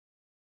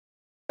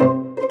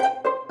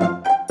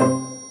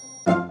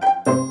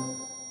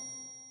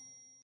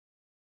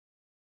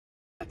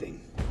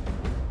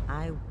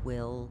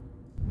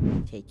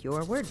take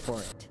your word for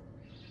it.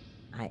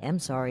 I am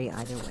sorry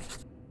either way.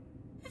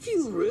 If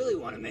you really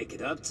want to make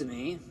it up to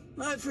me,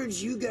 I've heard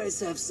you guys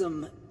have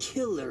some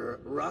killer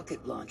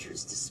rocket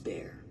launchers to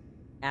spare.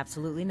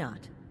 Absolutely not.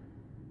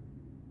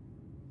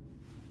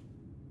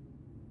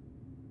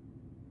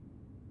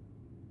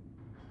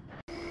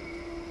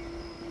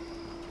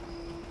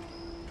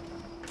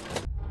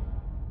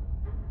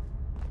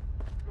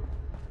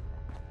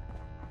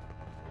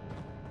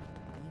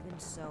 Even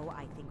so,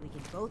 I think we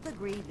can both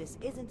agree this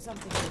isn't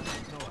something we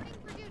can ignore.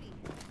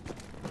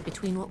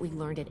 Between what we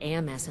learned at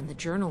AMS and the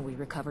journal we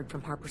recovered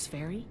from Harper's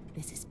Ferry,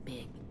 this is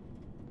big.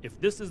 If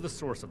this is the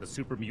source of the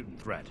super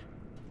mutant threat,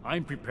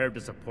 I'm prepared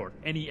to support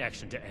any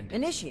action to end it.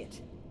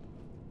 Initiate.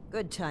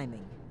 Good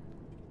timing.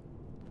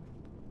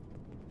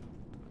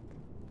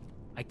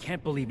 I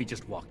can't believe he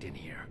just walked in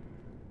here.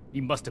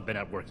 He must have been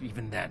at work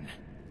even then.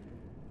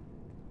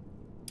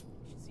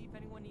 We should see if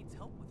anyone needs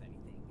help with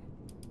anything.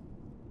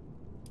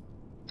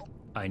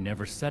 I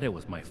never said it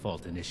was my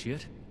fault,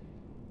 Initiate.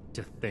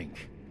 To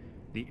think.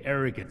 The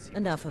arrogance...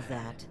 Enough of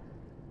that.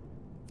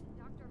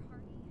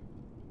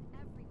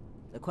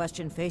 The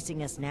question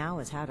facing us now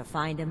is how to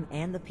find him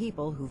and the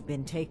people who've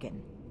been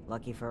taken.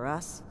 Lucky for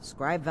us,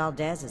 Scribe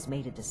Valdez has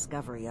made a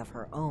discovery of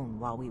her own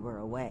while we were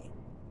away.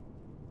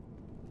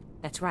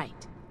 That's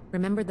right.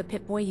 Remember the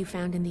Pip-Boy you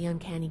found in the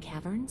Uncanny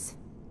Caverns?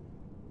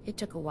 It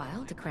took a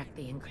while to crack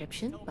the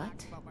encryption,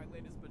 but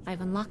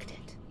I've unlocked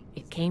it.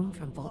 It came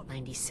from Vault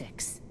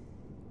 96.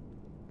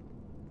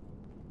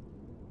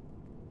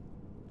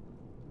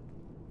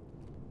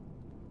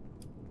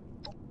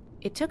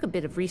 It took a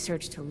bit of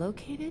research to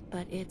locate it,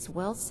 but it's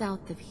well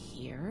south of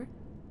here.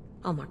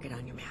 I'll mark it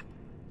on your map.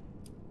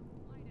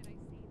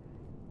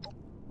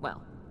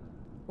 Well,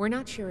 we're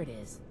not sure it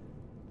is.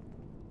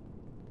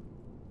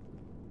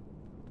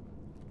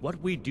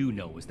 What we do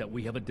know is that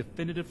we have a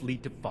definitive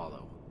lead to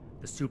follow.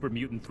 The super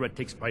mutant threat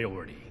takes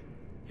priority.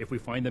 If we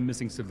find the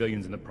missing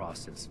civilians in the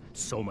process,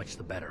 so much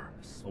the better.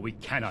 But we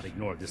cannot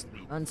ignore this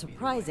lead.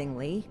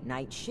 Unsurprisingly,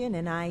 Knight Shin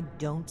and I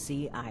don't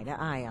see eye to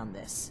eye on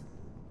this.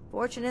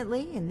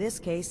 Fortunately, in this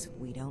case,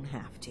 we don't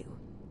have to.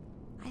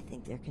 I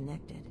think they're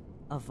connected.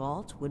 A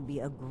vault would be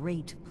a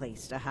great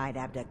place to hide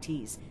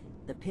abductees.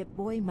 The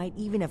Pip-Boy might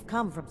even have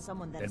come from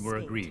someone that Then we're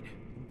agreed.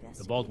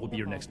 The vault will be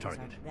your next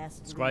target.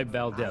 Scribe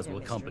Valdez will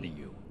accompany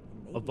you.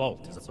 A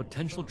vault is a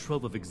potential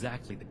trove of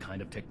exactly the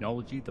kind of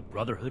technology the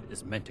Brotherhood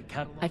is meant to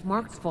catalog. I've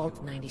marked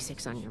Vault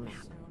 96 on your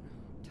map.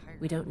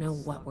 We don't know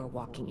what we're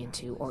walking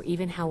into, or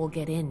even how we'll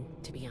get in,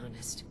 to be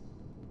honest.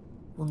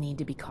 We'll need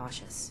to be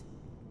cautious.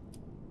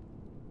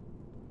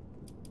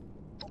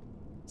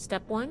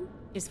 Step 1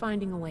 is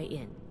finding a way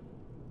in.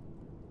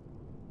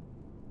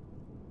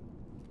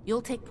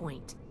 You'll take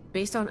point.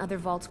 Based on other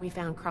vaults we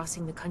found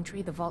crossing the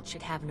country, the vault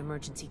should have an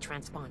emergency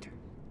transponder.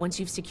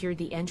 Once you've secured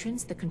the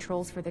entrance, the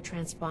controls for the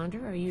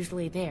transponder are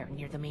usually there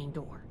near the main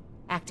door.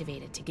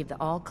 Activate it to give the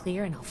all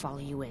clear and I'll follow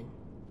you in.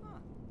 Huh.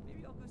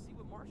 Maybe I'll go see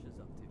what Marsha's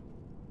up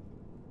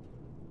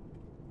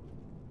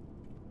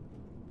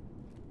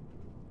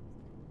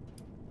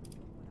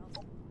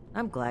to.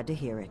 I'm glad to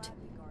hear it.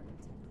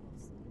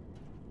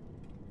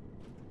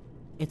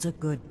 It's a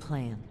good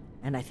plan,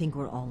 and I think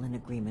we're all in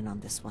agreement on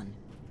this one.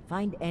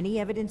 Find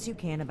any evidence you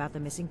can about the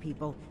missing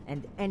people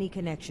and any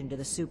connection to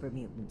the super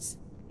mutants.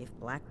 If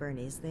Blackburn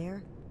is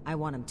there, I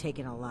want him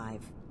taken alive.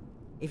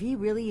 If he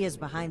really is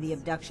behind the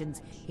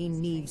abductions, he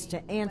needs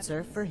to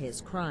answer for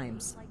his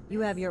crimes. You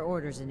have your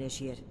orders,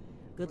 Initiate.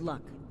 Good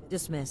luck.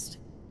 Dismissed.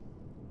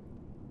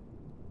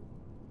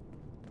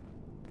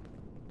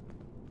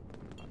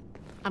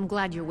 I'm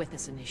glad you're with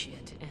us,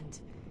 Initiate, and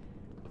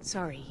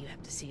sorry you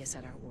have to see us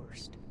at our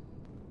worst.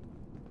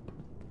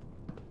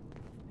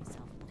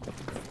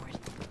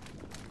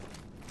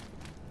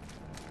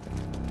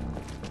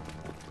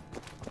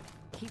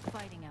 Keep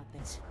fighting out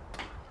this.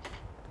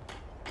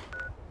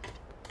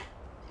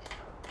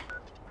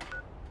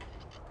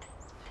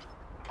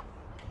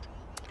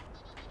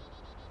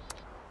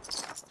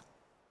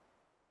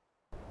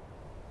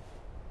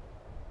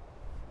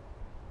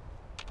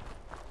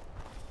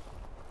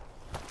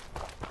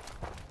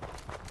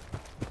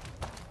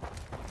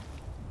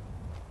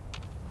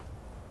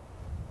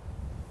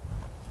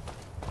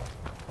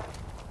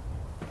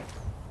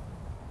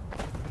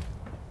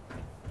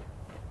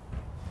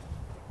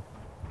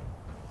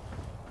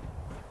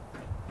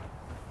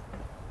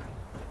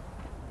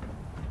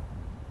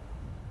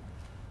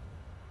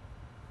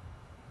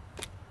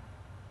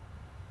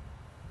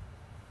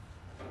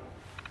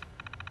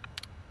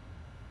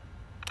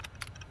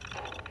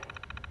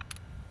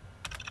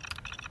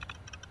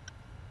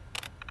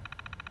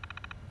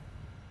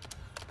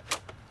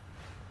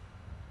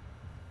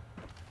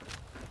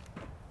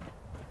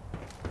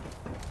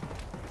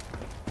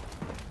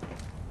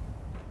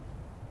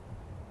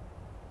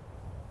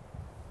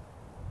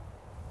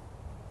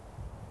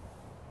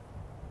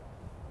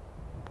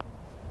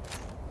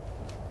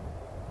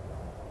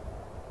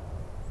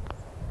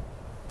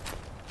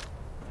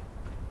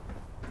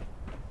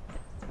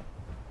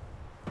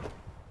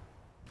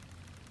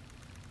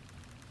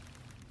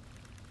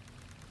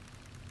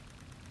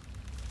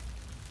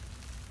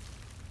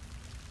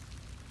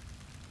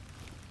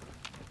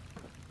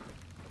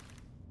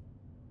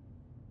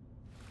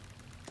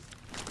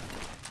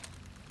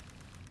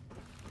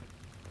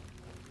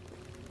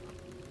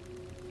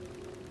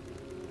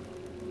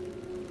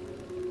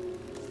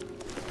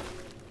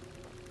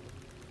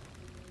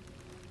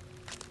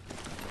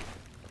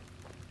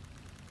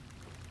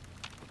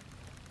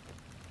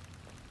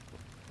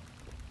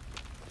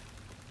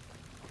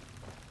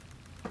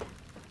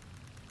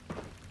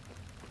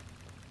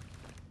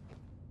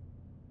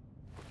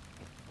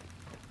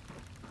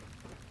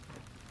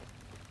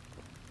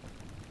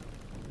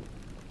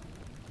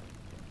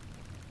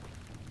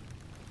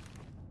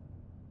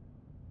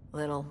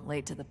 Little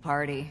late to the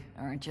party,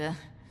 aren't you?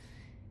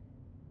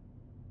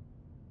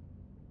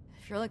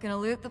 If you're looking to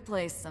loot the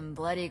place, some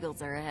Blood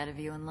Eagles are ahead of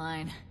you in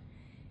line.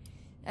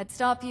 I'd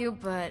stop you,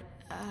 but,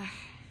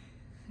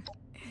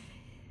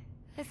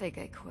 I think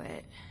I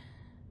quit.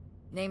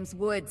 Name's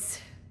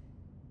Woods.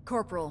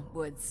 Corporal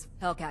Woods,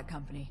 Hellcat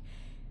Company.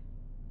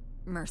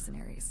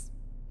 Mercenaries.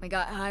 We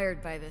got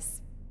hired by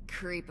this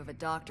creep of a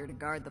doctor to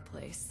guard the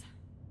place.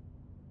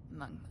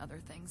 Among other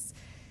things.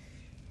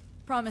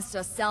 Promised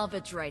us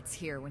salvage rights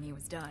here when he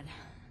was done.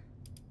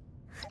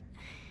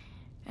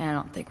 And I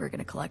don't think we're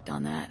gonna collect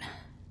on that.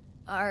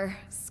 Our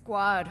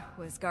squad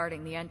was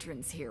guarding the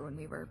entrance here when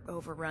we were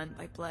overrun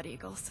by Blood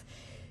Eagles.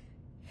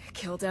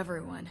 Killed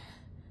everyone.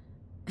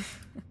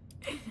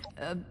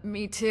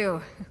 Me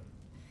too.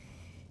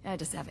 I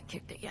just haven't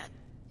kicked it yet.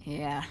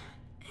 Yeah.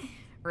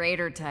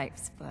 Raider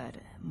types, but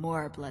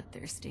more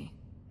bloodthirsty,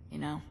 you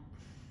know?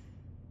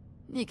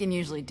 You can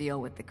usually deal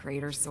with the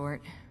crater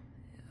sort.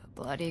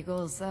 Blood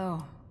Eagles,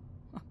 though.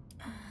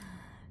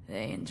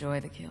 They enjoy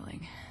the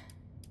killing.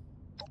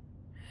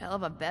 Hell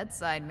of a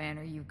bedside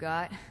manner you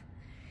got.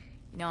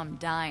 You know I'm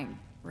dying,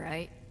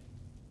 right?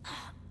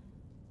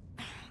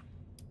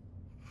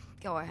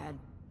 Go ahead.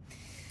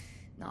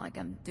 Not like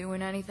I'm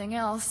doing anything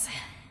else.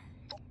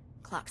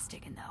 Clock's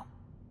ticking, though.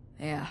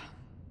 Yeah,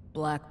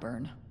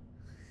 Blackburn.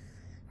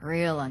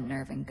 Real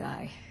unnerving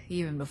guy,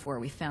 even before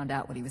we found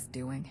out what he was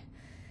doing.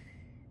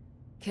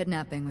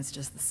 Kidnapping was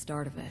just the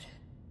start of it.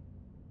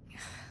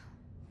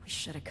 We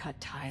should have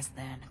cut ties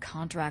then,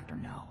 contract or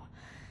no.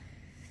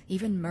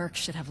 Even mercs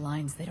should have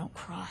lines they don't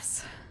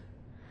cross.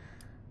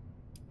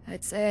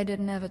 I'd say I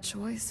didn't have a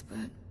choice,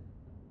 but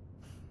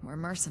we're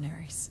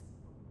mercenaries.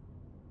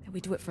 And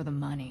we do it for the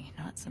money,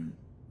 not some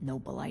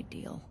noble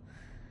ideal.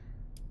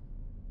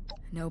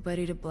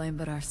 Nobody to blame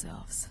but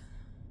ourselves.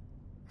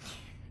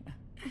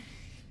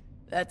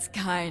 That's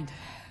kind,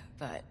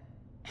 but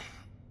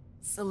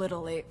it's a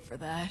little late for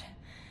that.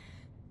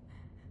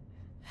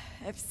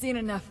 I've seen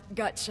enough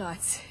gut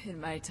shots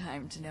in my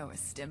time to know a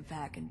stim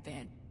pack and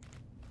band.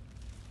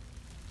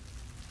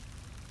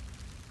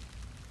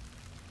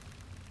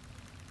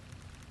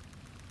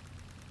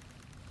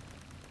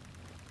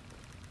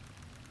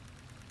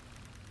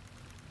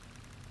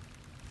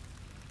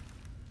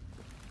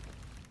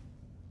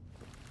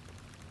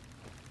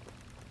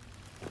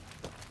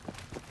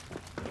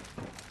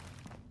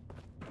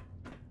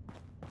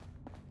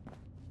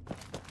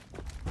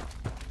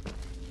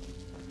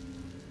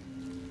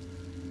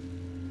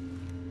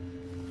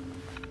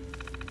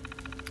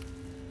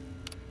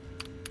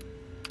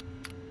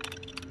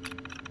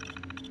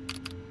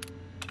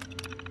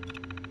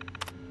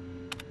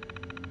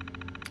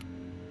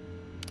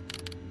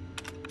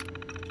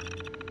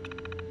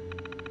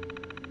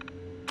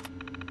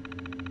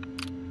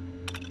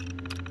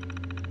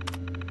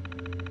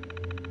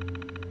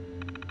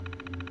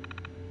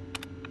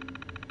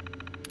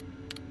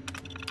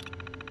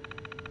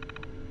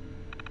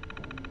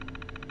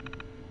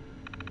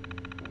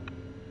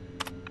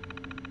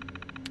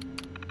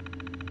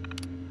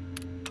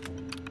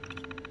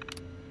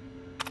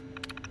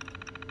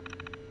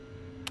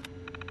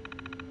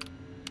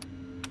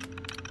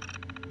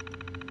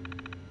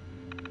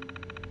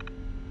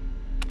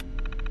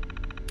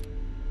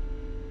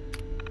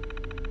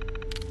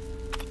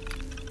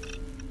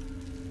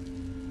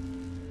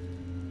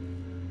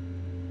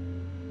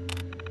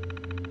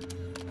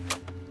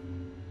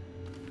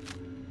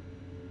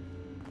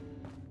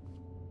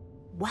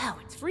 Wow,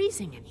 it's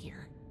freezing in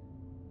here.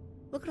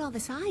 Look at all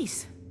this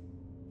ice.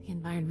 The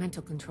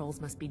environmental controls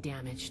must be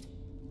damaged.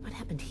 What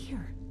happened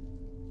here?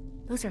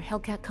 Those are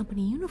Hellcat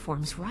Company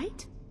uniforms,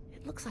 right?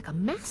 It looks like a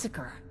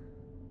massacre.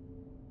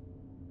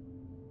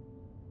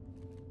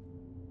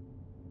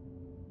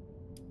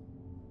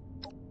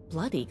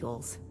 Blood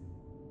Eagles?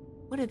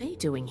 What are they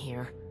doing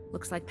here?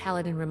 Looks like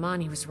Paladin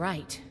Rahmani was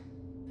right.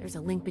 There's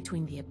a link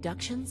between the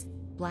abductions,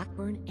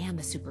 Blackburn, and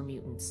the super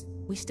mutants.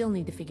 We still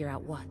need to figure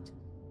out what.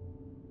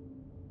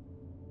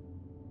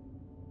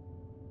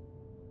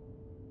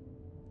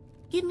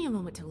 Give me a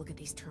moment to look at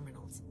these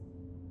terminals.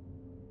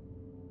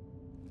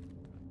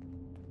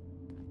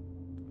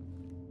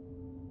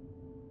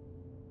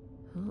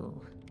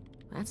 Oh,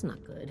 that's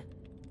not good.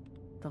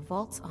 The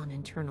vault's on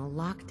internal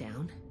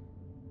lockdown.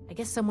 I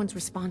guess someone's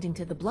responding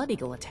to the Blood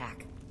Eagle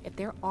attack. If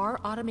there are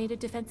automated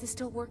defenses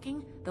still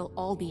working, they'll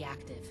all be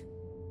active.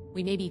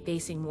 We may be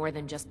facing more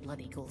than just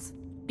Blood Eagles.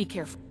 Be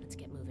careful. Let's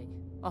get moving.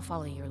 I'll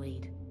follow your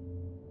lead.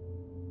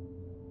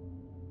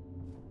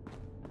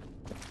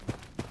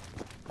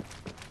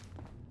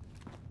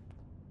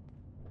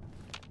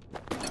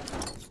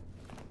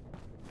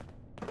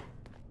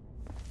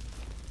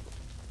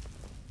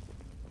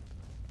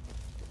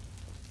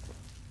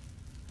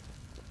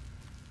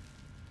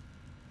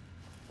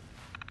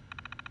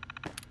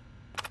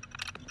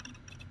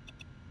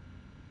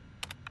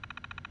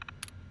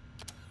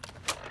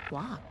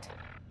 Locked.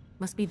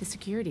 Must be the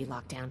security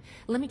lockdown.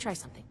 Let me try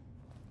something.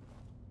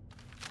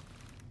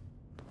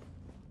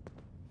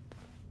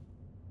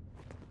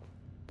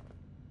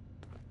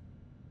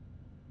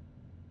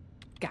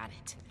 Got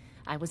it.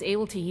 I was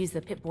able to use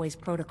the Pip-Boy's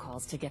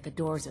protocols to get the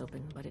doors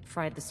open, but it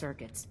fried the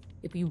circuits.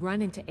 If we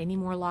run into any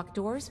more locked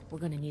doors, we're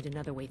gonna need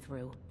another way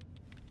through.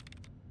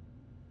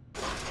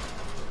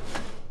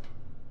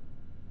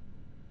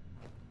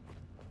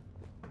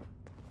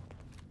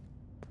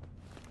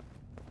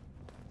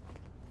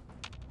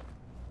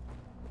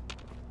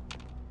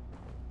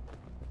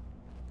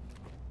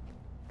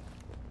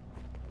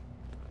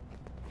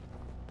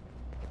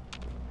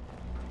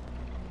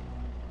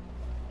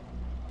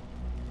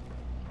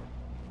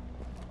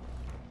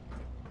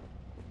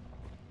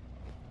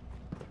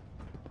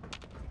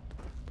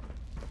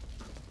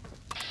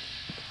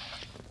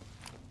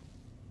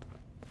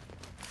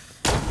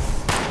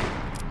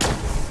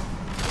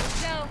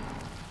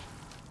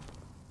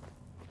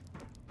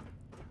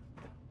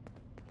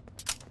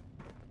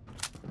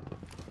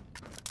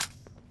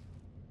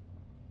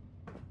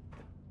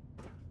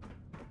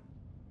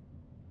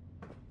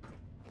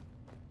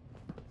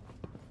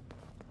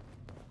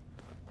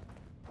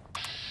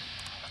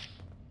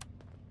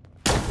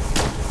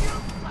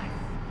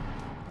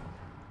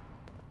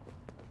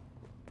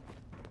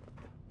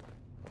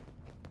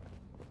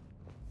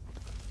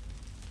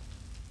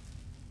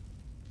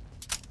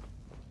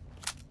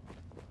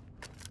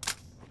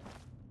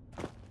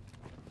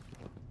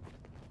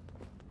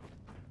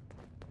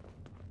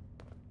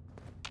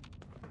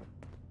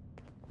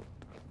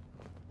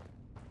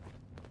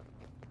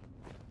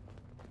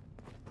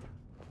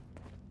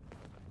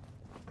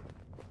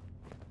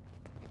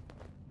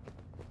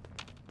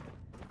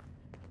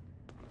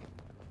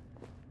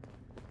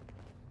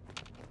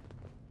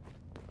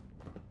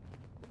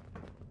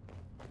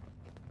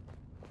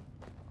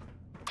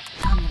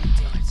 I'm gonna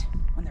do it.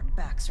 When their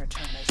backs are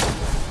turned, I swear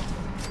I'll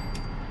do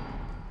it.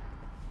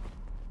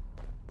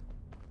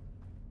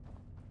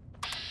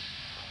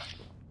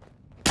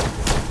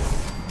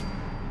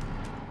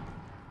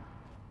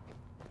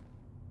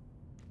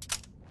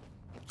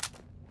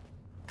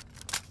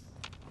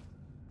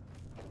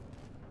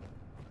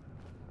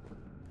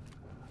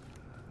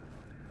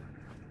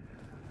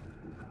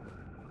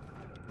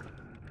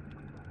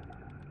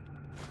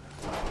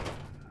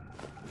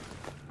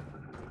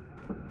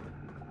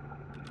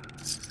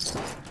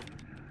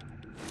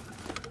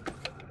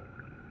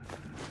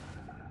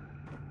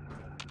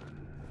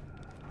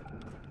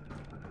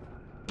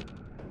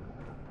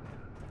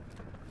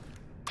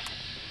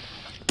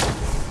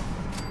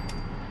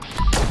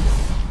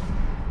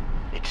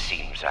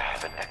 I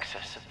have an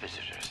excess of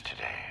visitors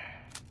today.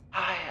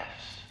 Ah,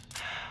 yes.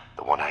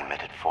 The one I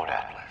met at Fort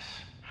Atlas.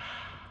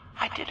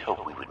 I did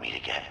hope we would meet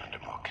again under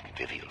more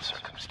convivial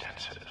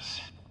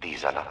circumstances.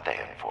 These are not they,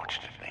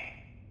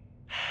 unfortunately.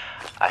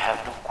 I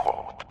have no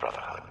quarrel with the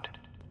Brotherhood,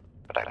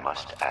 but I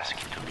must ask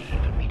you to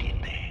leave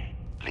immediately.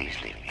 Please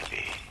leave me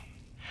be.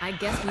 I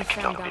guess we I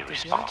found cannot out be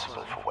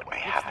responsible for what may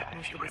happen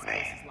if you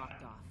remain.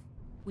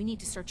 We need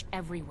to search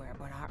everywhere,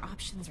 but our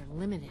options are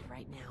limited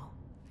right now.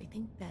 I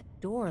think that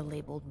door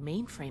labeled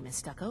Mainframe is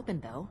stuck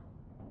open, though.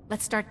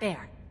 Let's start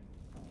there.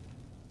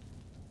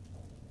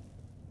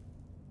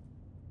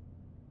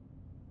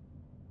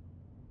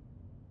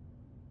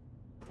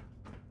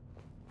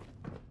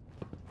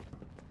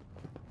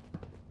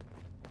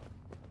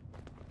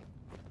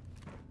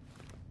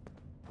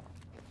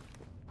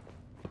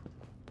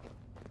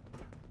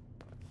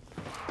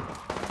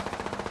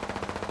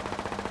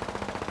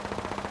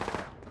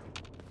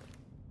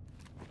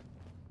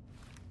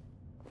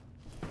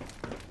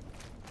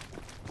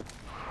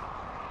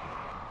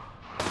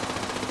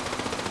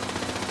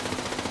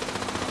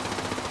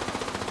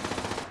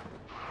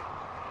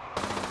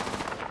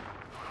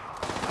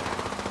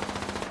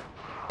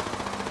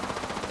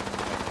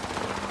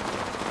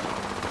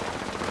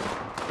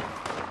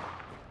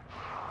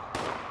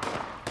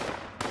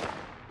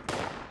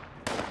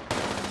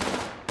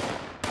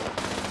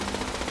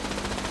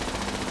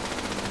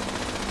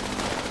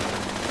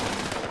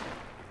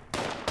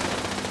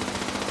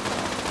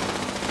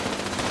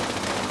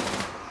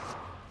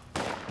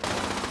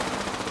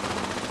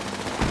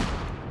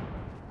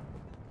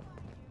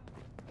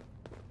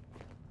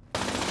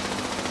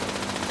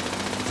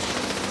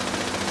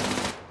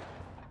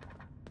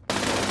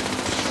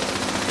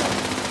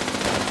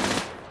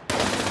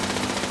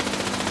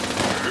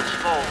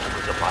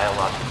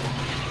 Biological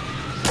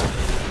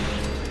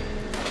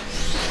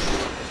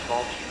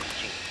small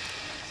genes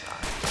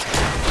inside.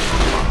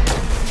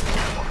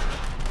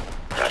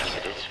 Perhaps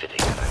it is fitting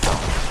that I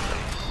found this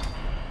place.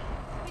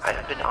 I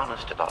have been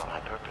honest about my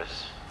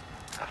purpose,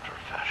 after a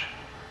fashion,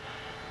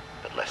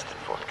 but less than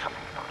forthcoming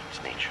about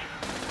its nature.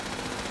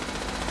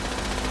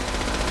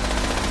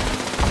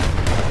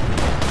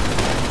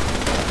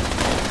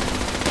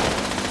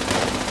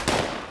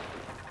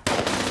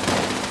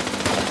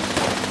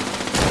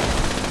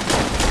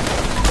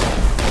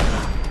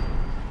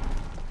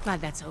 Glad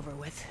that's over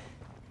with.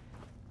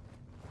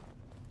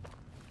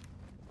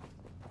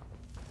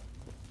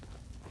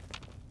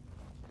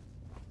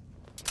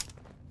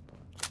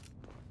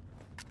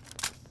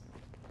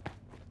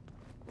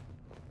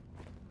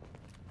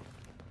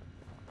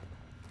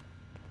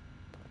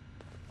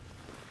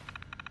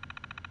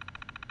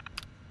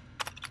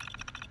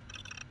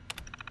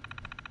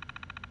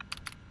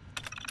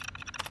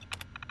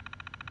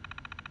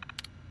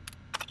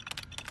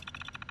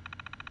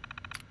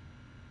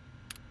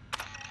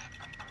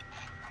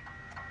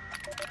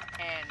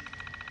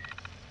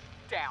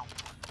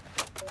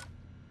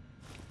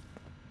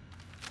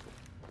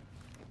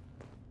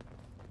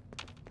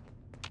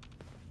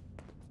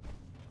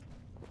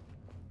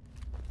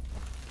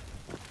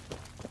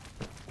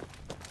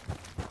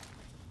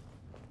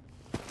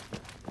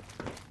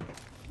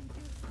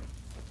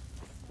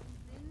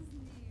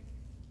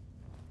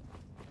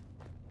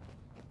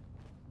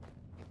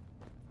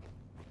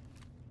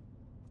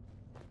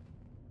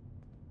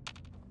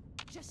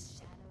 Just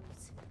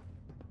shadows.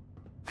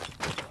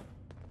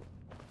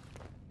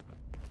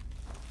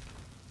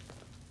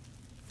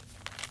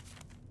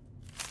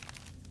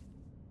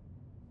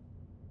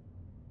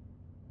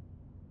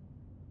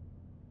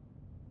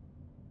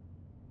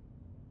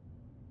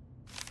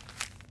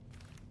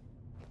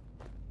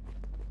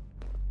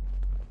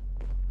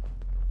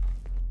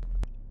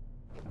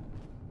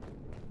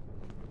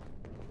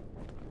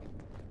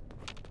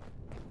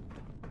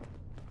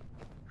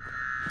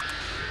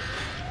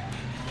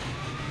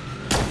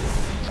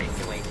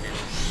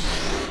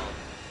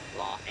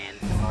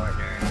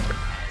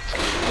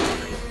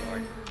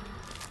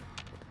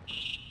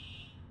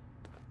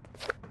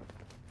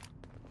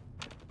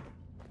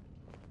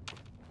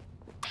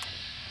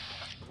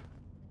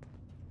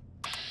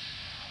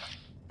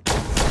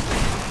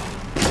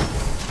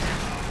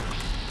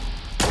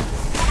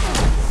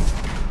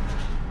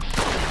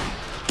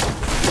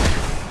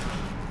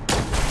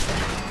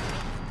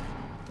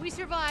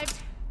 Survived.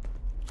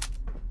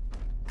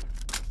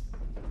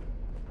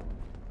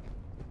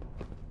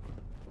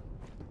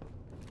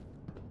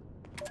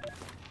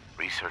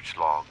 Research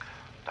log,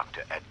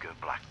 Dr. Edgar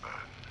Blackburn,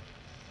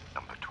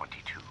 number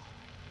 22.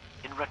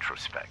 In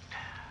retrospect,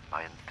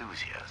 my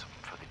enthusiasm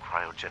for the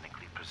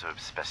cryogenically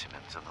preserved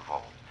specimens in the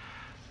vault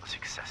was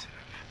excessive,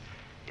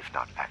 if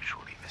not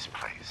actually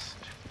misplaced.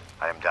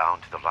 I am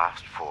down to the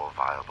last 4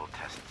 viable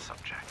test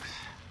subjects.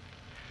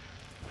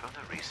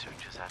 Further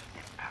research is at an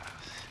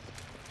impasse.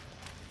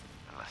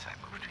 Unless I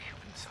move to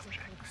human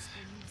subjects.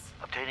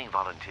 Obtaining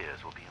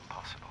volunteers will be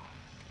impossible.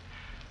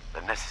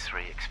 The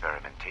necessary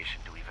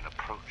experimentation to even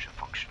approach a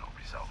functional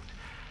result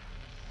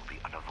will be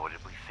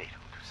unavoidably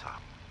fatal to some.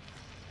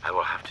 I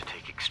will have to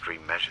take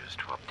extreme measures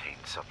to obtain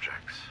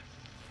subjects.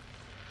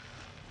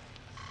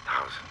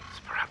 Thousands,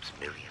 perhaps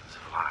millions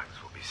of lives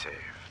will be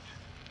saved.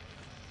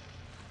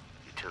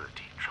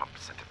 Utility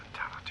trumps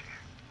sentimentality.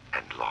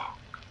 And log.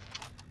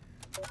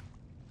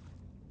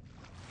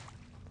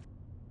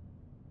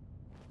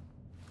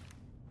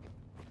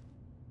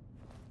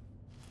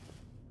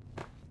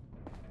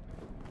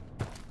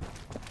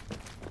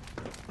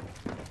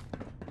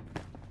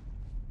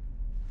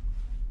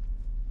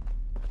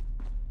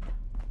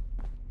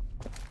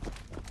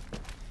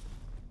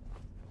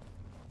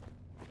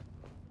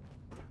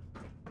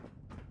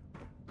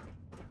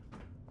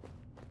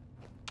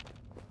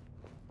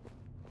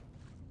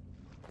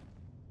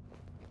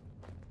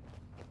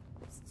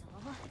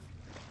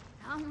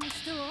 I'm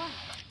still alive.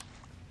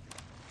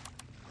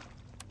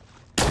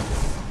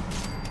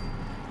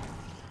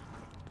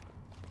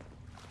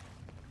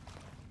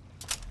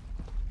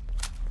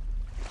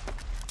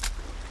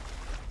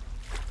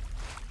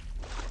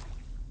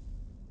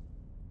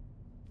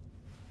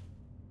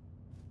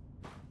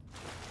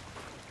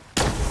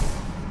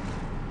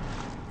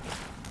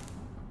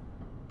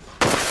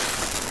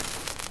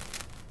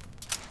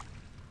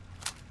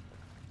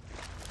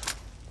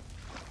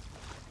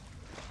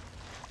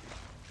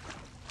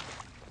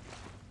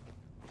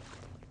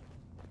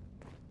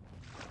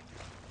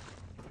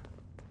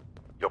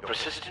 Your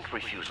persistent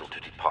refusal to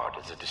depart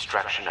is a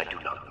distraction I do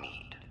not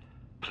need.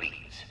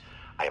 Please,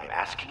 I am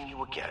asking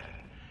you again,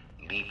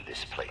 leave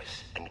this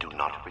place and do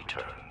not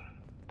return.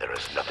 There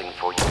is nothing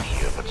for you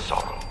here but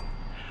sorrow.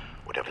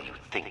 Whatever you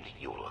think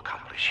you will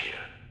accomplish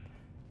here,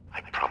 I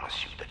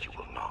promise you that you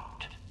will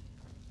not.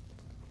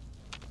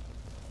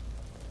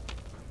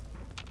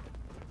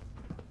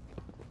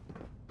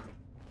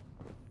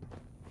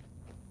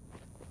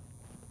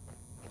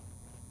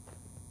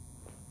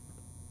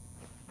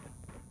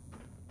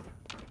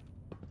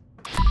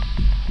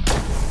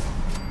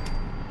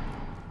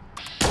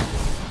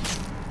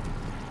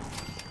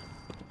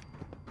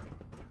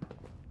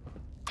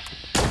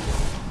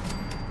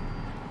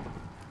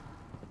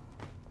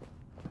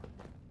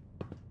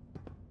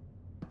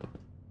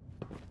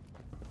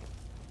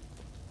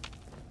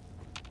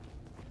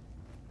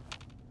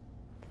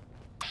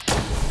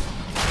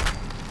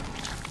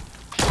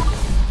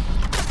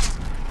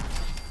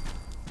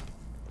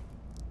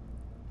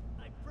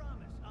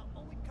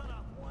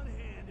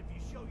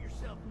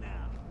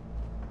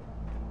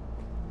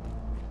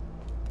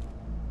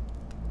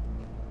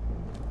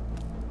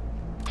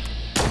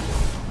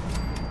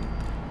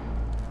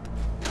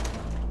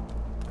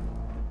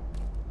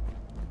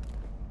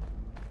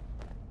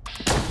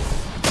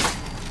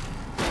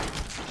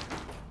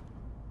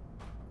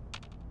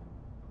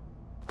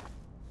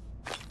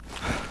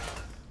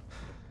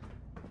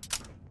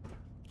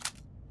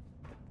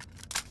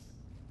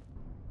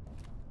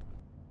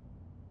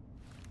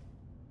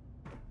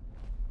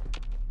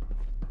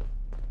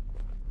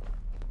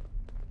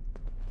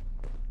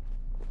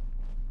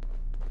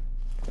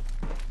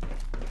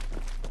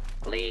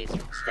 Please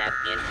step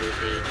into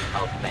the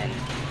open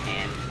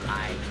and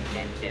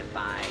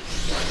identify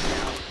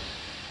yourself.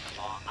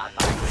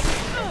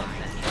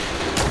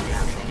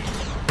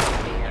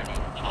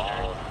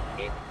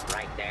 It's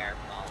right there.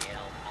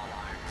 Kill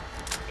alarm.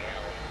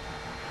 Kill.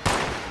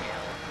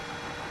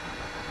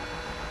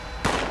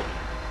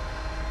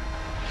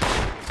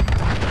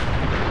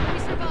 We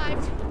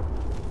survived.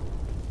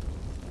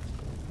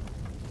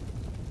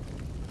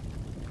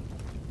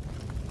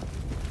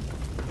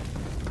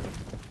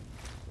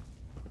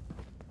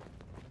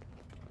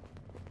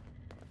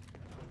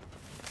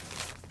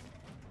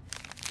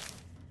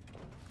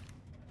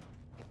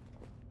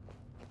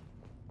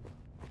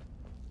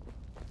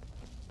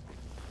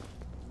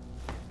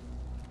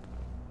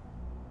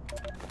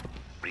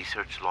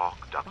 research log,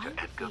 Why Dr. would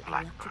Edgar they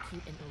Blackburn,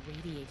 electrocute and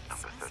irradiate his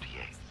number specimens?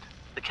 38.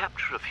 The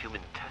capture of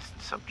human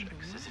test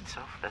subjects is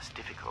itself less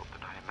difficult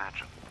than I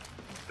imagined.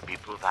 The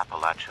people of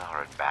Appalachia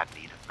are in bad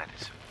need of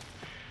medicine,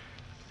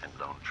 and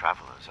lone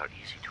travelers are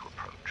easy to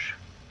approach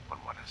when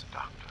one is a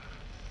doctor.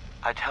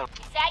 I'd help.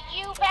 Is that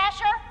you,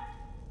 Basher?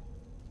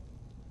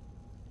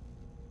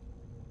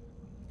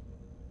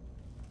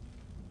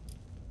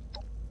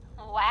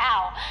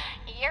 Wow,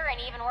 you're an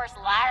even worse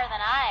liar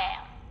than I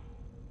am.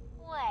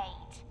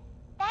 Wait,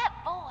 that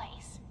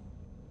voice.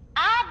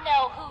 I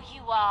know who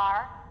you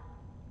are.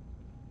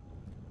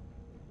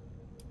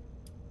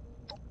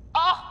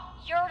 Oh,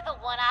 you're the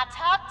one I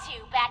talked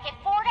to back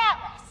at Fort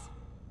Atlas.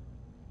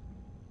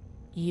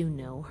 You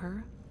know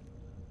her?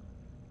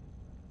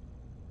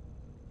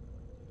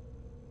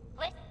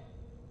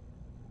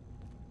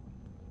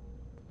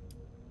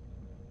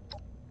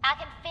 I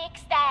can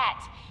fix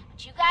that,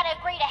 but you gotta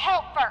agree to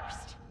help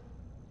first.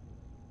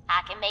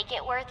 I can make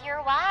it worth your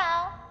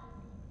while.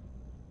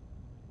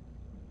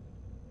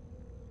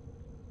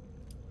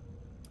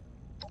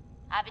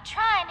 I've been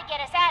trying to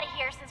get us out of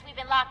here since we've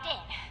been locked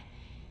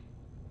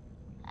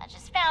in. I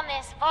just found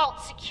this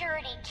vault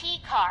security key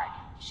card.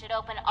 Should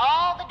open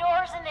all the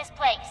doors in this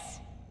place.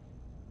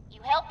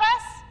 You help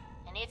us,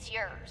 and it's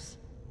yours.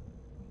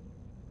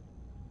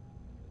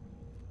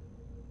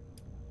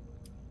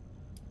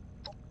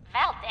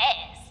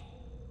 Valdez?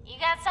 You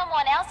got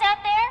someone else out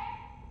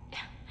there?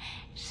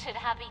 Should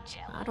I be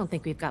jealous? I don't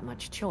think we've got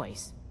much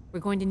choice.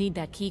 We're going to need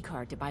that key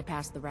card to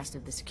bypass the rest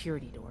of the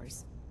security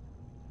doors.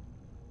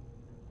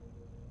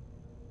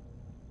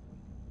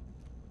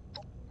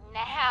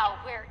 Now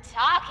we're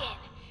talking.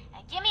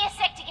 Give me a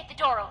sec to get the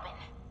door open.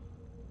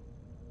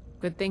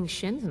 Good thing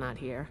Shin's not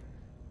here.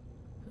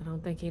 I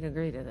don't think he'd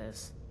agree to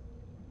this.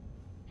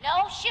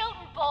 No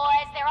shooting,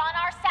 boys. They're on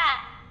our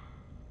side.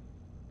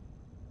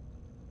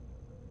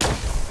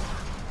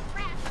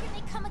 Crap, here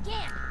they come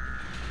again.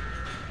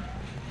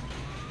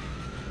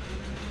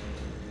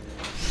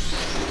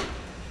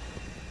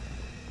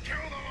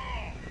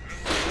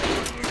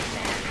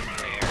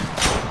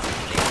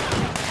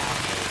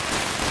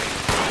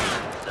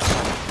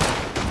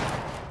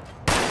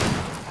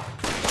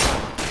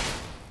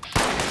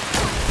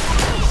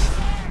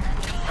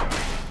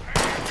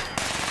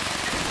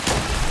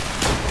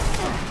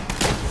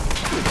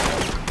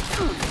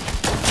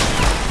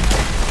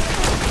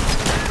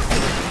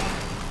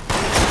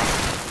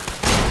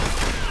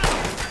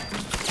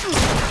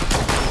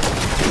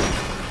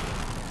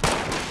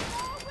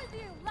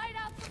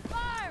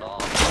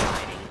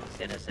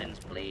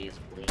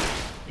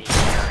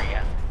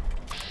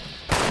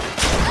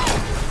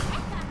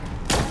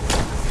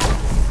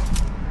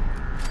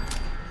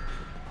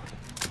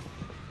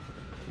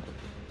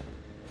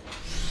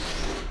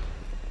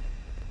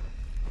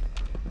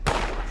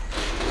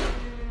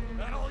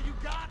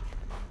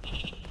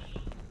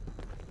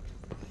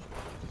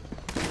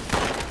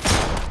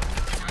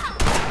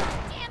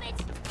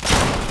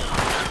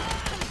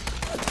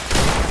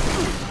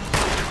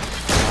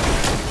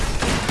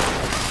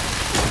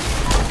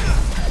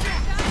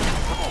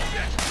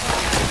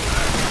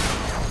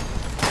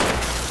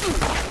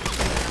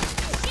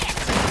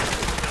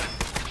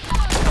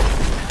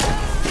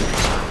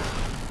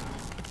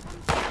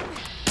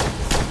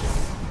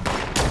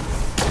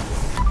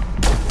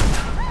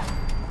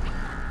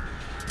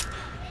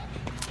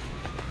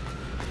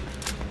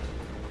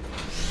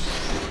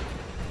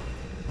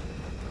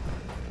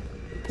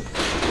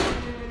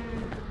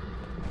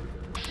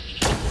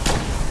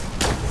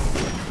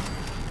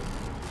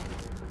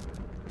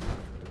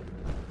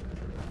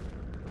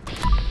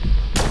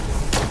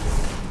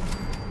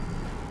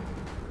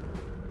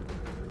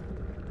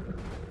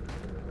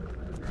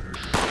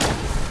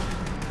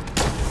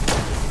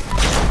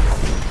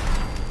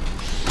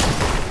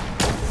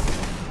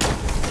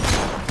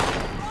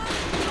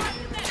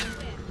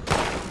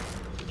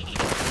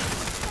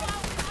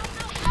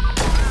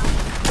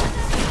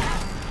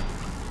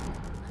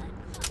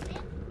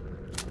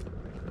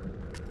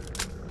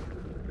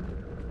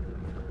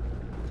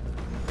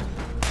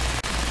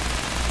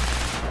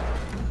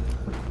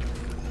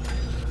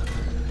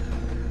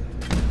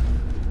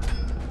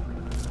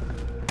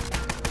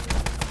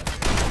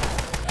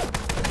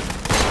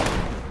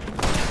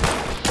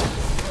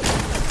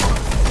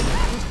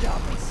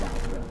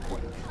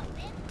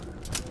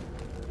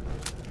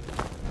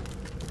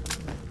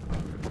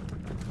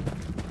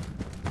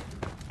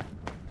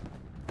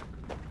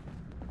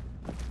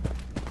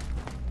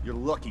 You're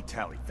lucky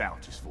Tally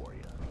vouches for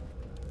you.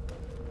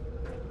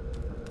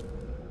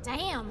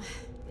 Damn.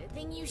 Good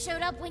thing you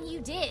showed up when you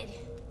did.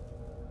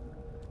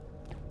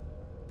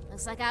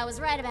 Looks like I was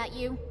right about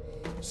you.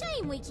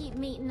 Shame we keep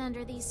meeting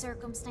under these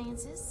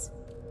circumstances.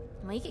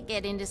 We could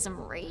get into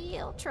some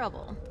real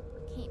trouble.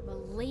 Can't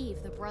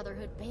believe the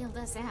Brotherhood bailed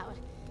us out.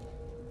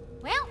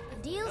 Well, a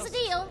deal's a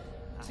deal.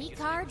 Key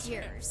card's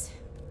yours.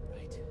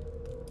 Right.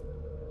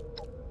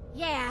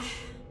 Yeah,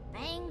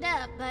 banged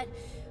up, but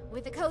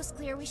with the coast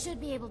clear, we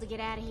should be able to get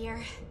out of here.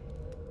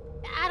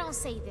 I don't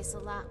say this a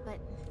lot, but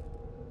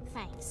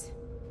thanks.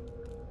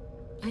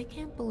 I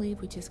can't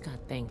believe we just got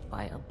thanked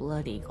by a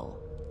blood eagle.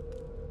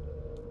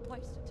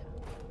 Twice to town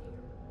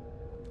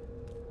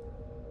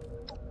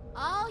here.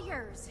 All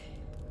yours.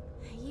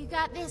 You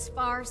got this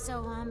far,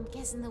 so I'm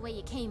guessing the way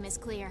you came is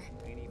clear.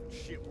 Ain't even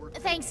shit worth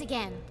Thanks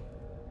again.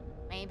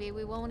 Maybe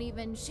we won't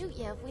even shoot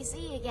you if we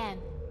see you again.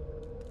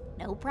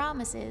 No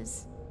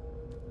promises.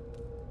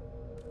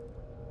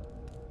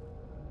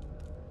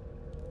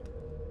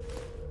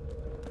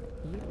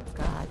 You've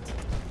got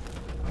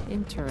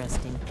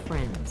interesting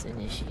friends,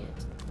 Initiate.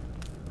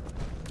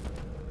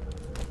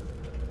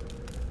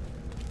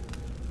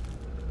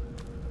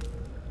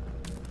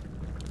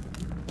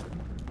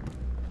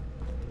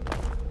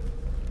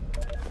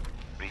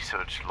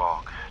 Research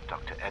log,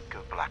 Dr. Edgar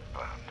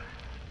Blackburn,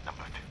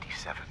 number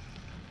 57.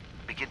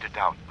 Begin to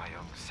doubt my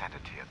own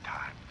sanity at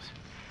times.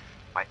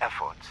 My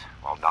efforts,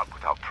 while not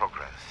without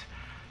progress,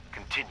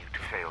 continue to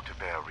fail to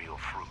bear real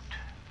fruit.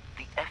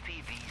 The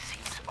FEV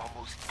seems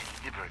almost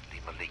deliberately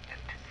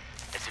malignant,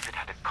 as if it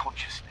had a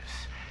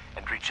consciousness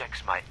and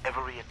rejects my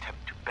every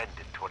attempt to bend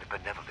it toward a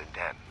benevolent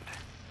end.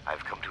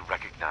 I've come to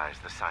recognize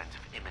the signs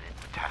of imminent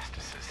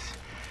metastasis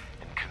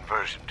and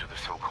conversion to the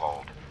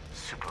so-called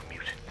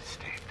super-mutant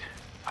state.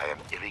 I am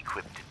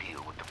ill-equipped to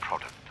deal with the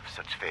product of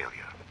such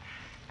failure,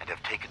 and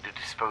have taken to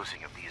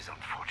disposing of these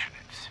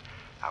unfortunates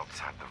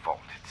outside the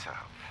vault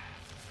itself.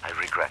 I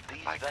regret that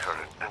my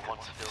current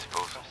methods of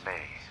disposal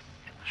may,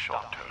 in the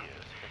short term,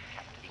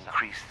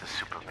 increase the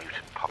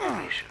super-mutant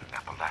population in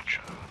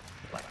Appalachia,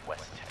 but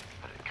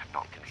it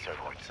cannot be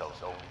avoided.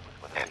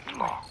 End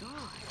log.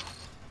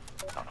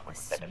 Not what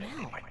benefit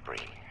they might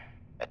bring.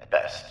 At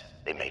best,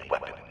 they made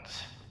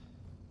weapons.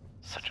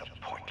 Such a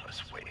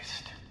pointless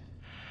waste.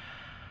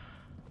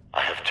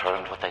 I have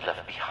turned what they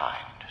left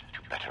behind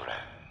to better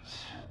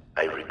ends.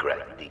 I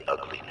regret the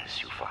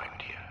ugliness you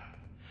find here.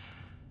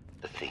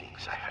 The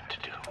things I had to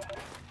do.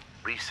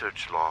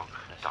 Research log,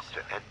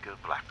 Dr. Edgar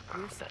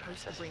Blackburn. We're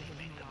supposed to bring him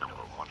in.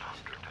 Number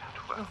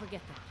 112. Don't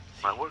forget that.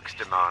 My work's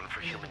demand for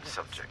human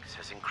subjects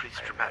has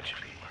increased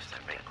dramatically as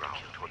I make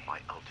ground toward my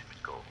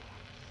ultimate goal.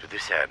 To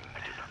this end,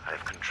 I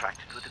have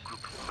contracted with a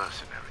group of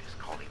mercenaries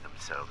calling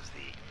themselves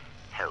the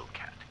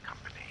Hellcat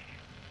Company.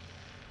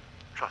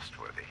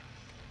 Trustworthy,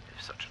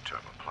 if such a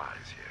term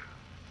applies here.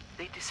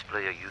 They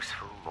display a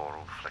useful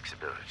moral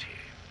flexibility.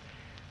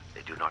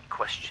 They do not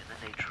question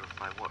the nature of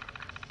my work,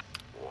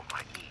 or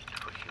my need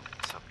for human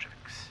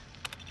subjects.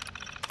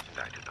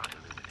 And I do not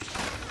illuminate.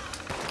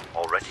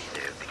 Already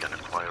they have begun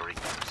acquiring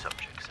new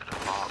subjects at a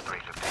far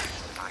greater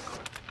pace than I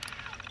could,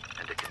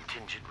 and a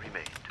contingent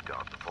remained to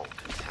guard the vault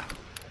itself.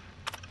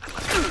 I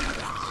must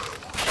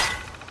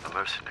a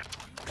mercenary.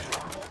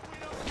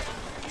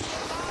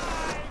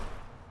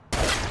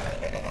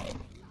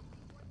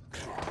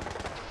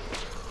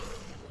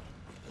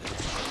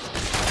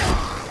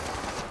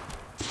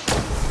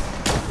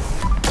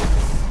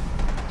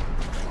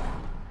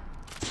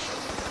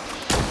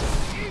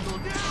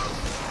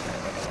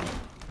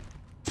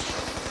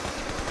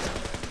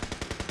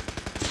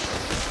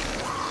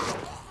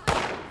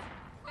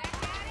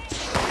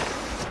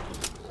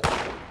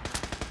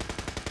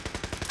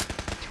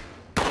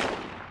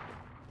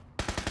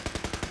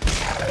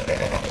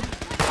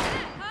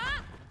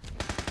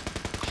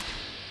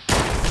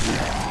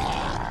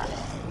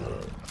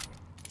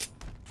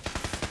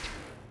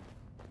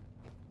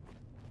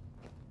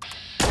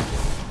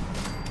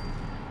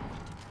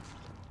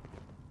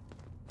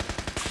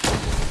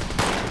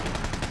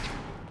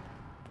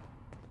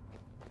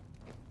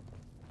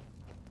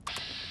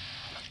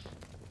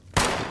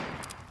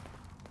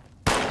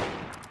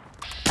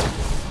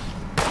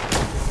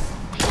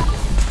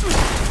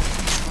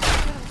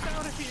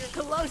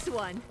 Close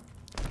one.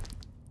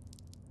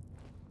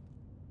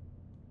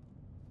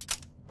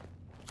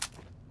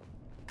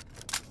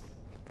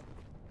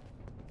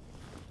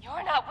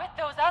 You're not with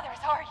those others,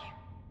 are you?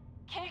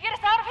 Can you get us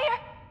out of here?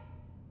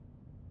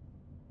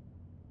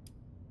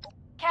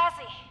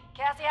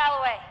 Cassie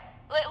Halloway.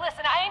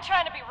 Listen, I ain't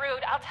trying to be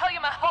rude. I'll tell you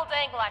my whole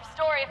dang life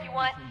story if you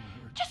want.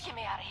 Just get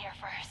me out of here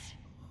first.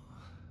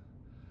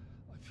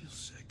 I feel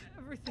sick.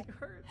 Everything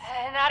hurts.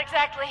 Not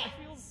exactly. I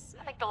feel sick.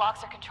 I think the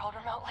locks are controlled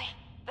remotely.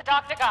 The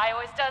doctor guy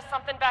always does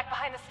something back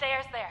behind the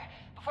stairs there,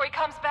 before he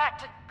comes back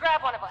to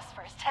grab one of us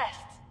for his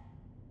tests.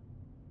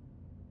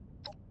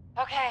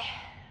 Okay,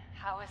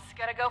 I was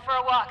gonna go for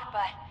a walk,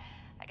 but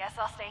I guess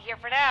I'll stay here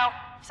for now.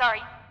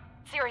 Sorry.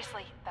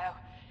 Seriously, though.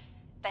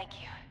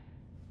 Thank you.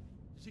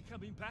 Is he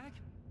coming back?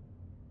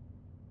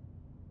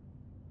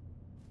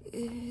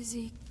 Is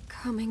he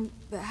coming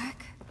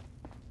back?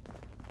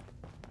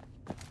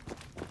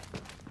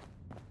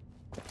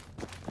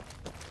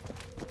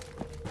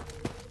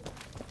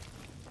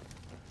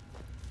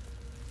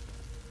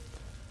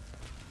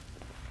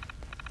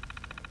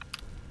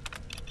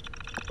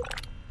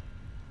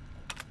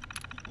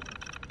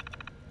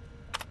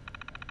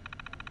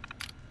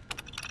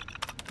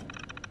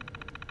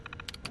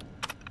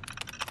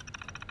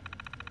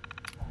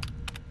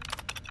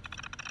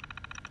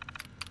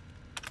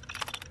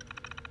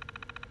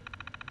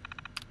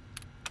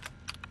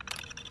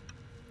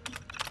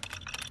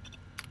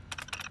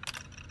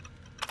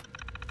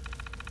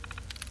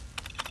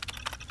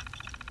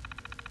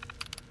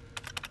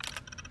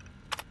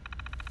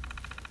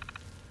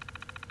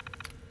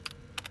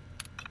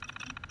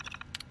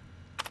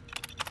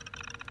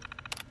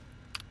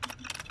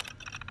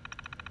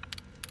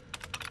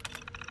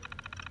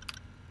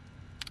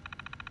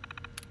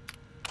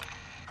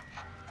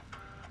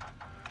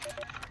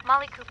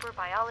 Molly Cooper,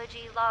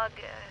 biology, log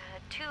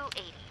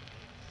 280.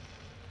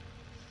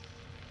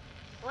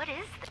 What is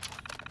this?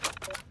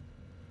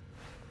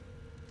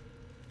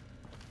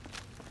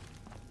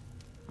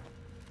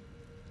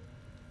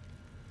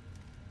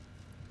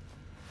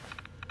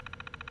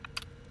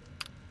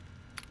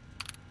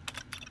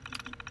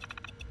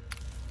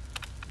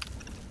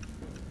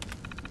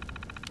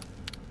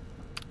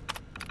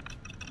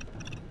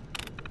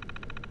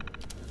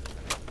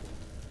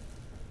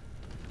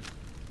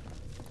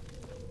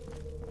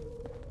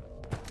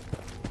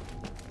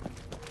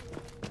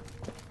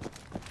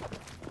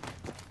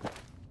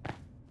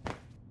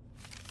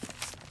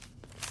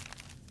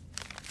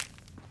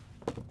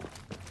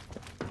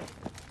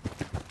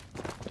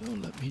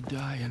 Don't let me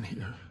die in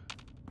here.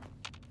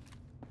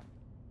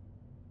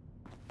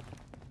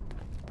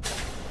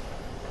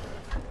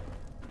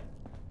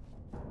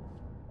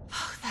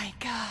 Oh, thank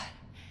God.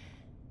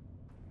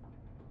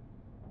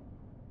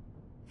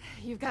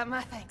 You've got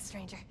my thanks,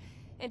 stranger.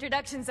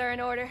 Introductions are in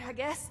order, I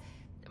guess.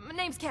 My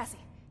name's Cassie.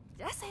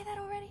 Did I say that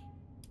already?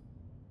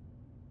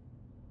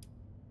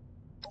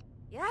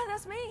 Yeah,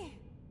 that's me.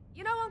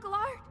 You know Uncle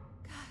Art?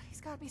 God, he's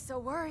gotta be so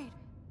worried.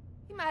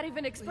 He might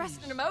even express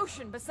an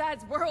emotion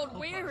besides world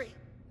weary.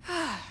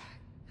 I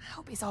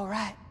hope he's all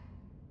right.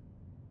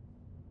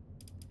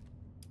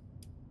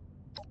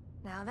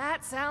 Now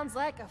that sounds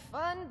like a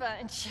fun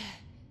bunch.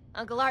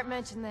 Uncle Art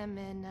mentioned them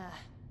in,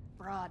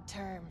 broad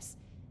terms.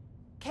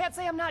 Can't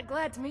say I'm not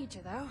glad to meet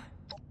you, though.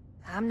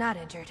 I'm not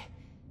injured.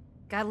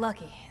 Got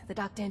lucky. The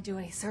doc didn't do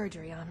any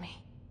surgery on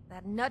me.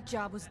 That nut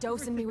job was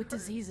dosing me with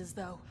diseases,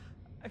 though.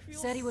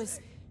 Said he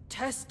was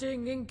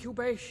testing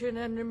incubation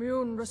and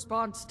immune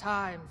response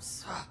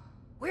times.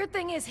 Weird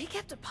thing is, he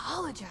kept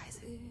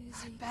apologizing.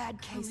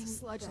 Bad case of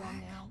sludge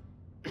lung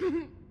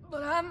now.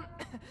 But I'm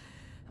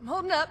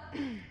holding up.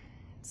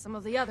 Some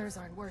of the others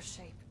are in worse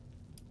shape.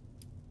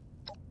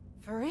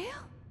 For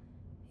real?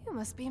 You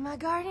must be my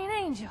guardian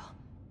angel.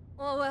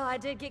 Well, I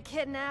did get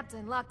kidnapped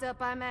and locked up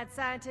by mad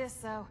scientists,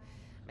 so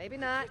maybe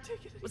not.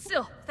 But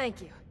still,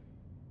 thank you.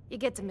 You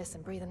get to miss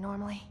him breathing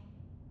normally.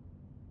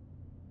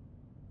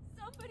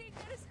 Somebody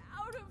get us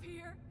out of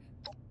here!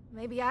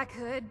 Maybe I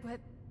could, but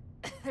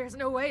there's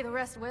no way the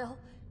rest will.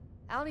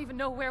 I don't even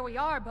know where we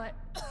are, but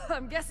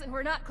I'm guessing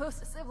we're not close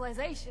to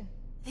civilization.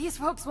 These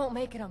folks won't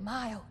make it a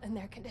mile in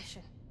their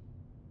condition.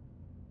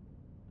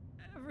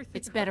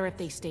 It's better if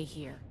they stay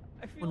here.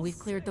 When we've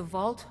cleared the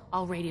vault,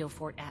 I'll radio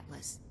Fort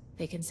Atlas.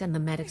 They can send the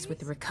medics with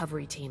the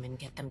recovery team and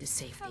get them to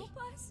safety.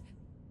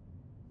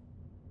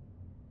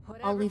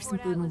 I'll leave some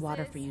food and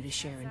water for you to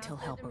share until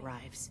help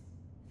arrives.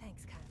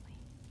 Thanks kindly.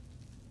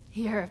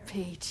 You're a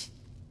peach.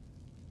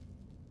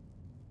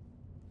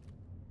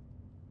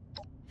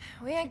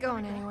 We ain't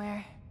going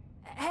anywhere.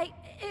 Hey,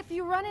 if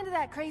you run into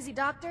that crazy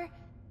doctor,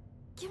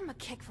 give him a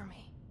kick for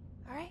me,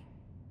 alright?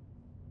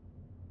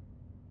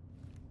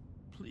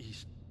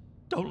 Please,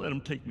 don't let him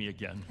take me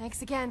again.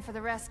 Thanks again for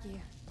the rescue.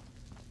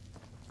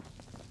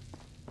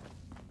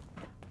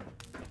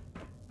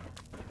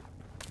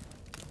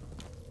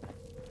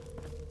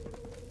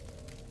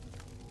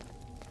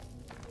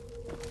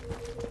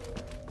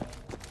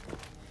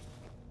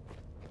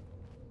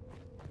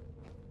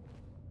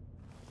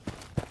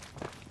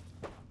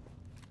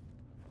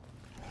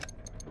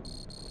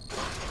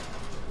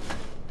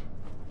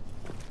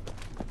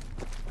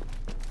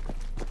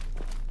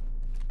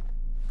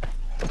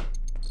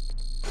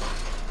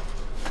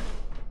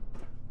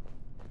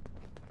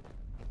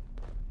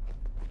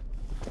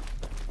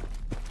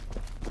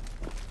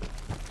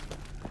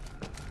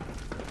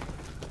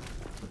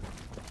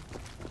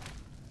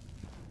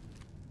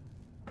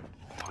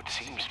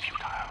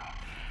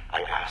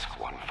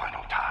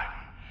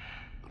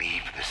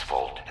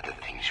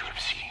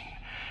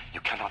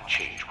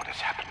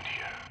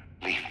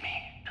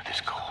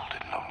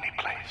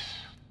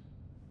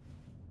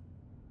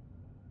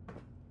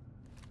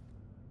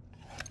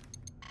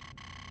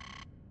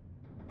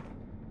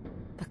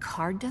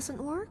 Card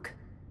doesn't work?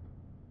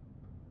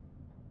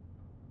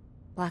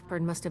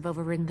 Blackburn must have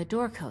overridden the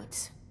door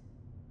codes.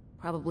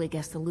 Probably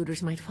guessed the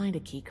looters might find a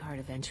key card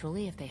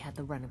eventually if they had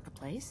the run of the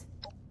place.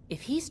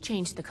 If he's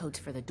changed the codes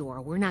for the door,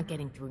 we're not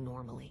getting through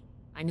normally.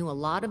 I knew a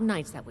lot of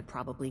knights that would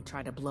probably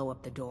try to blow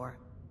up the door,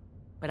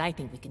 but I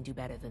think we can do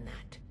better than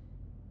that.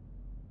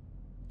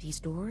 These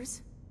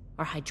doors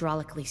are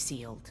hydraulically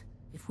sealed.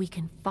 If we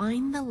can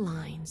find the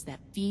lines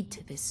that feed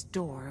to this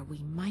door,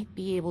 we might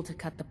be able to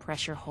cut the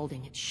pressure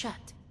holding it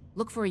shut.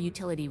 Look for a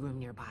utility room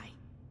nearby.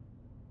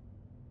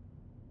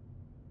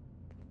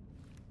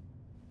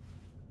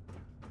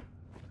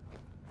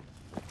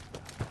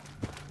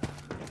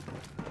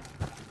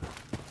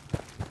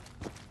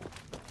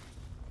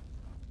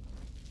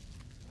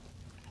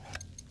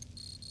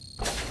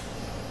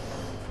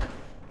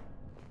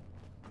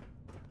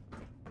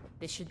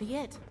 This should be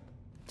it.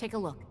 Take a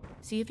look.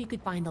 See if you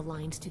could find the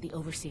lines to the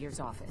Overseer's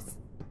office.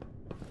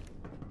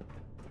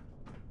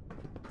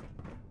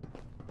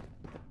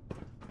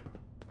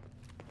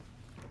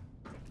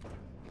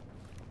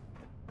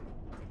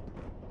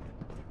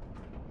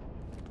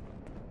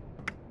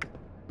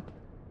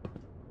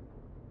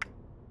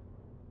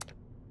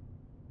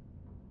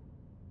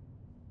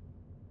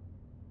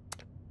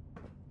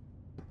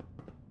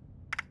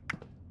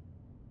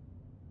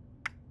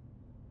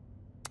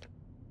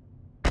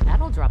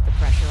 I'll drop the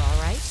pressure,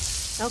 all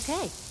right?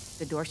 Okay,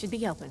 the door should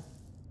be open.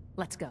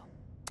 Let's go.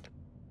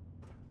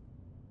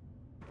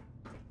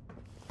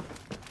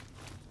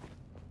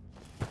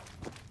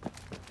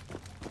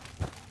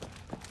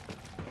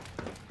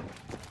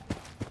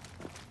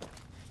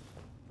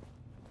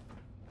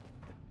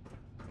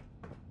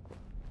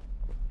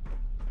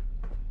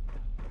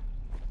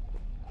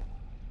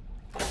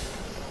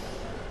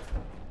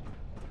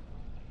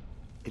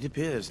 It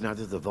appears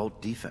neither the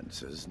Vault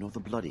defenses nor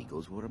the Blood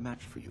Eagles were a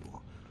match for you.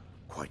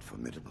 Quite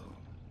formidable.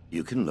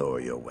 You can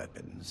lower your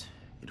weapons.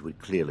 It would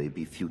clearly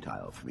be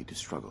futile for me to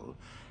struggle,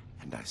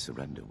 and I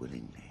surrender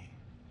willingly.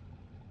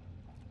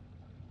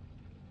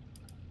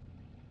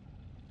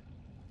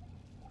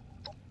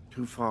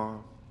 Too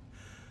far?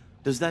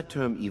 Does that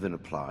term even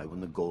apply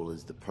when the goal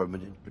is the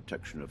permanent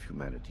protection of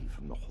humanity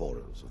from the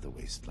horrors of the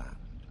wasteland?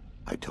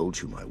 I told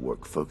you my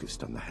work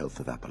focused on the health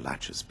of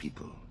Appalachia's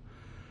people.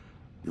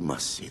 You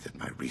must see that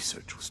my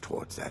research was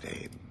towards that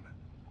aim.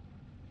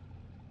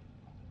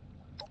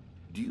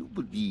 Do you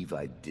believe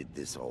I did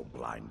this all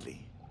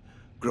blindly?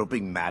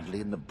 Groping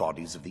madly in the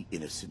bodies of the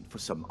innocent for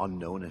some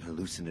unknown and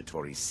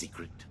hallucinatory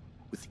secret?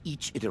 With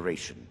each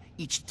iteration,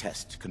 each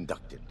test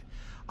conducted,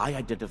 I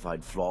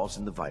identified flaws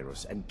in the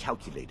virus and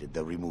calculated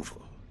their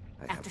removal.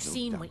 After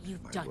seeing what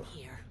you've done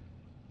here,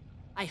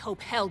 I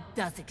hope hell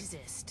does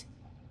exist.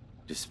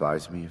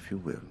 Despise me if you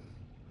will.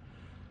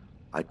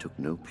 I took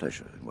no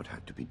pleasure in what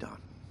had to be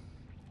done.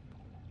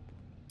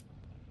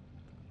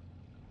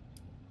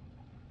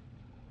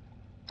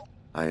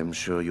 I am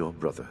sure your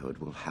Brotherhood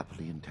will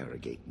happily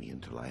interrogate me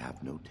until I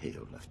have no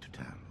tale left to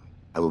tell.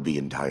 I will be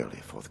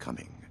entirely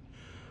forthcoming,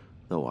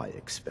 though I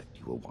expect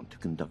you will want to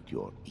conduct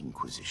your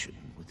Inquisition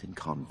within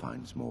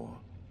confines more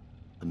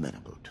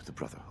amenable to the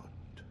Brotherhood.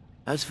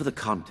 As for the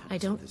contents I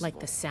don't like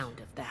vault, the sound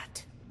of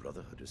that. The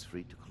Brotherhood is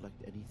free to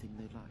collect anything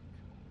they like.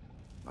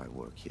 My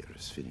work here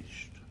is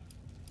finished.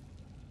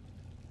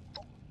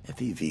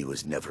 FEV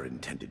was never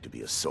intended to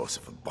be a source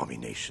of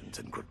abominations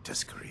and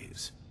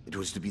grotesqueries. It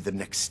was to be the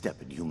next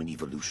step in human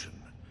evolution.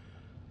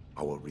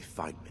 Our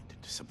refinement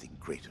into something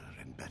greater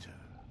and better.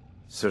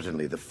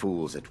 Certainly the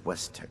fools at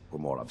West Tech were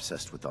more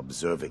obsessed with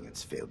observing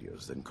its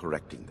failures than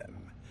correcting them.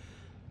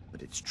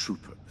 But its true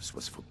purpose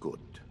was for good,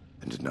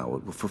 and now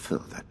it will fulfill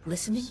that purpose.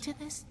 Listening to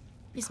this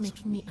is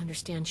making me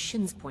understand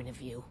Shin's point of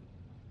view.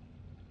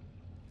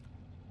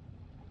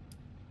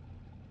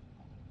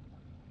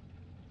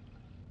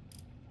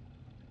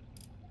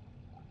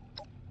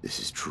 This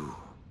is true.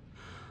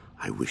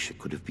 I wish it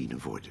could have been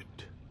avoided.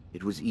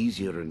 It was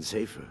easier and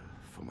safer,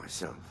 for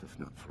myself, if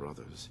not for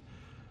others,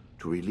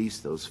 to release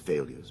those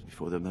failures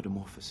before their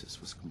metamorphosis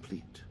was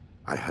complete.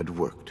 I had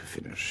work to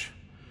finish,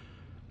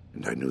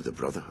 and I knew the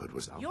Brotherhood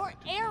was out. Your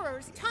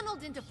errors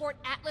tunneled into Fort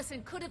Atlas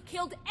and could have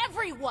killed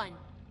everyone!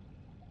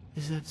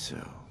 Is that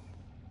so?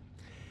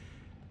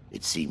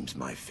 It seems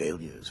my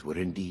failures were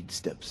indeed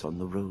steps on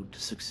the road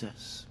to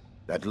success.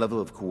 That level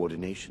of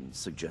coordination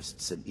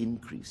suggests an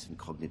increase in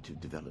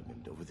cognitive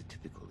development over the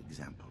typical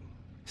example.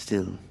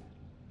 Still,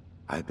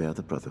 I bear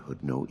the Brotherhood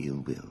no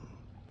ill will.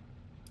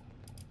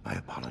 My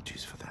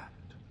apologies for that.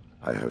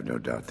 I have no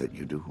doubt that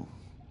you do,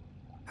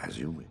 as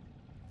you wish.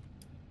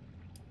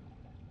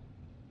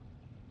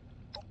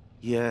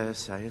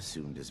 Yes, I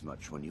assumed as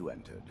much when you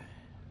entered.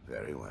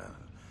 Very well.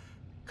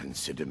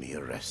 Consider me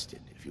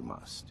arrested, if you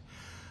must.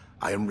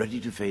 I am ready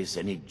to face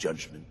any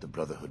judgment the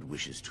Brotherhood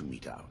wishes to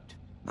mete out.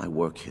 My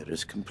work here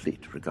is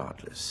complete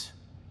regardless,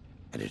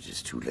 and it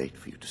is too late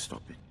for you to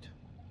stop it.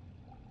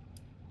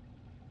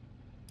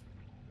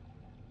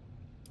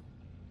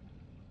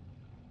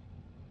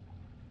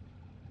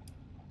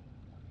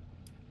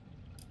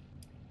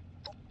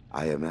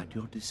 I am at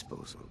your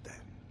disposal, then.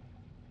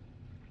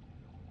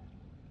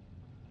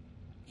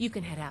 You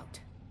can head out.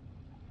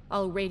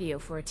 I'll radio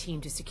for a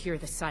team to secure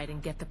the site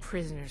and get the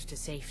prisoners to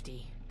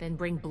safety. Then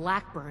bring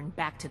Blackburn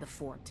back to the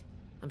fort.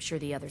 I'm sure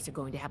the others are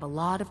going to have a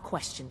lot of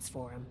questions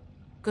for him.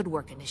 Good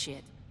work,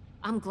 Initiate.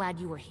 I'm glad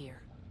you were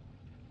here.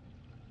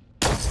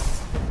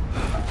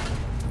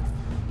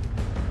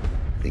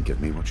 Think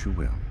of me what you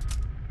will.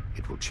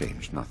 It will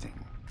change nothing.